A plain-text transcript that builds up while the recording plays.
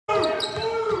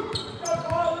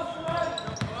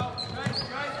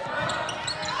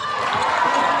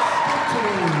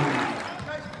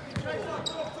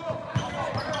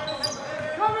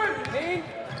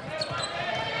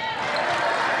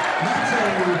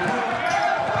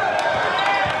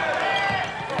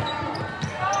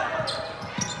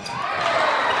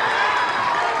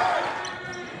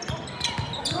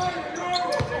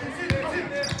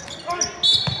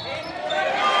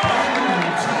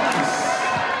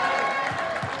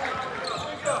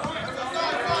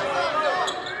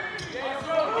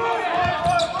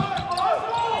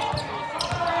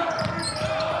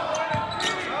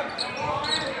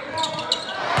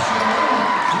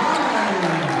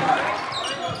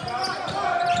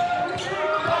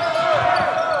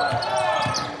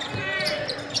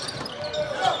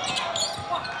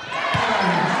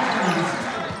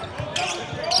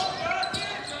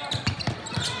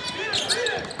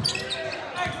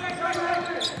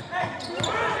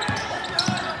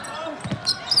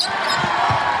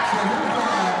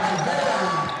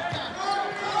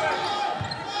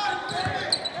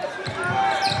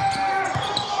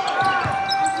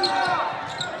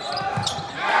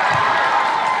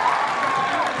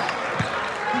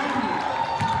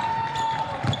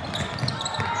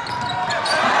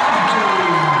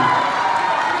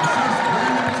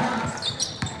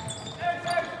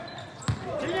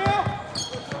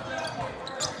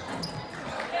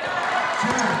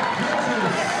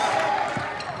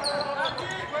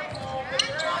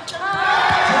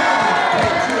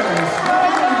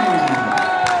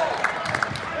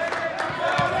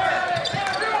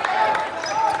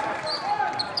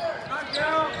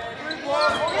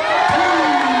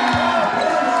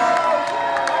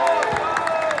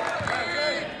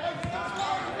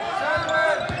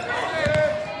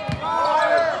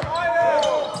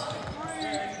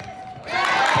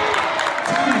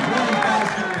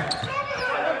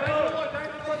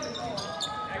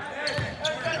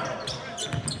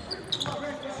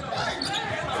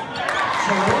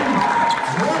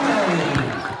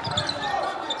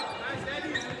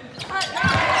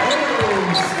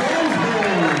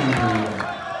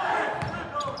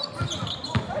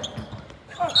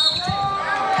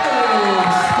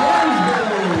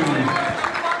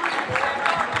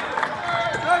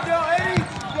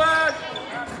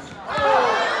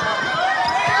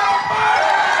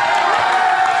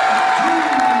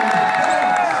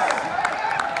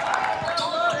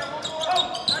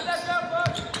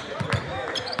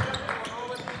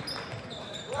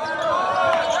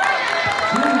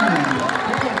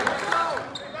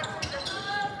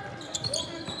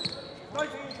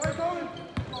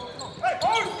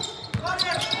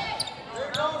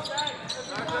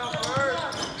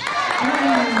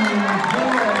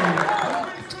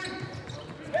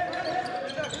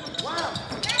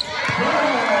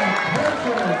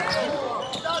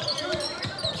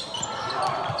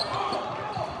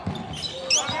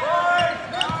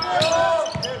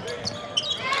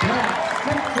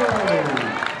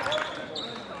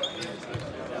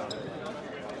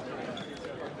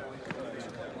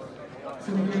All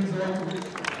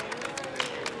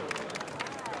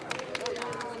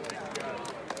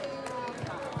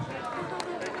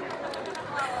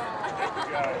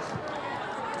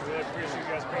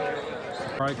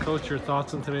right, Coach, your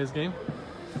thoughts on today's game?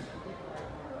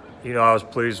 You know, I was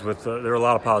pleased with there were a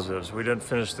lot of positives. We didn't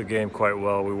finish the game quite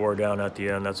well. We wore down at the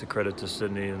end. That's a credit to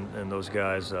Sydney and those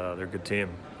guys. They're a good team,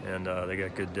 and they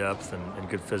got good depth and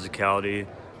good physicality.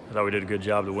 I thought we did a good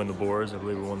job to win the boards. I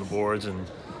believe we won the boards, and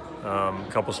a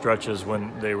couple stretches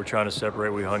when they were trying to separate,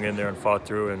 we hung in there and fought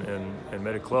through and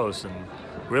made it close, and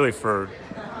really for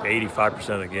 85%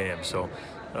 of the game. So,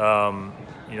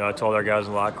 you know, I told our guys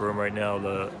in the locker room right now,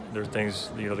 there are things,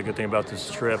 you know, the good thing about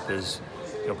this trip is,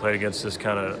 you know, playing against this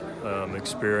kind of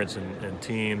experience and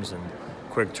teams and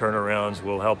quick turnarounds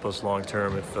will help us long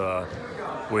term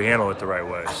if we handle it the right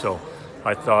way. So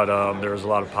I thought there was a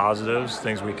lot of positives,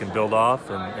 things we can build off,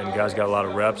 and guys got a lot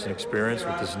of reps and experience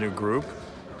with this new group.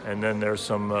 And then there's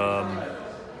some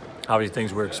obvious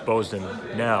things we're exposed in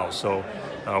now. So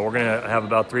we're going to have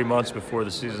about 3 months before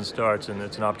the season starts, and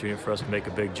it's an opportunity for us to make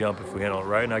a big jump if we handle it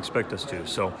right, and I expect us to.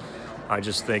 So I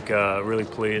just think really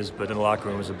pleased, but in the locker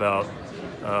room is about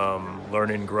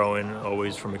learning, growing,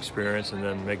 always from experience, and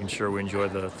then making sure we enjoy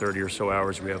the 30 or so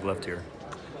hours we have left here.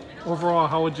 Overall,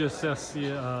 how would you assess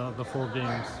the 4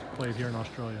 games played here in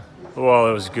Australia? Well,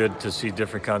 it was good to see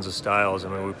different kinds of styles. I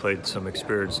mean, we played some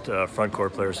experienced front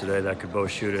court players today that could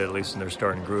both shoot it, at least in their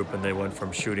starting group, and they went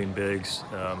from shooting bigs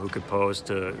who could post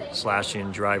to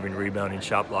slashing, driving, rebounding,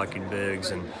 shot blocking bigs,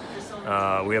 and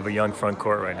we have a young front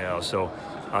court right now. So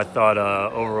I thought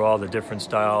overall the different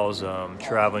styles,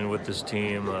 traveling with this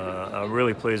team, I'm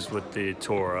really pleased with the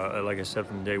tour. Like I said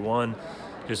from day one,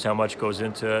 just how much goes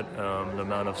into it, the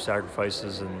amount of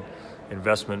sacrifices and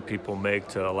investment people make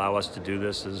to allow us to do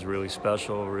this is really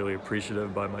special, really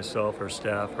appreciative by myself, our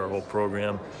staff, our whole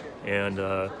program, and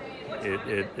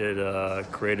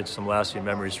it created some lasting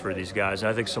memories for these guys, and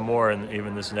I think some more in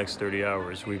even this next 30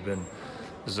 hours. This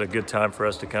is a good time for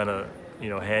us to kind of, you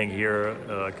know, hang here,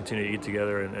 continue to eat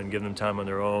together and give them time on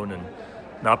their own, and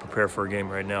not prepare for a game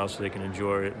right now so they can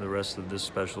enjoy the rest of this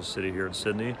special city here in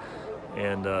Sydney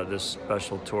and this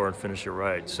special tour and finish it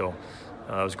right. So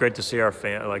it was great to see our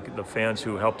the fans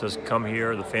who helped us come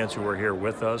here, the fans who were here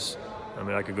with us. I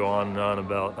mean, I could go on and on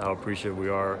about how appreciative we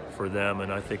are for them,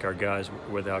 and I think our guys,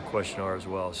 without question, are as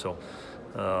well. So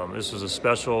this was a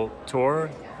special tour,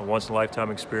 a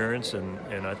once-in-a-lifetime experience, and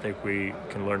I think we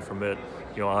can learn from it,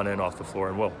 you know, on and off the floor,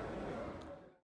 and will.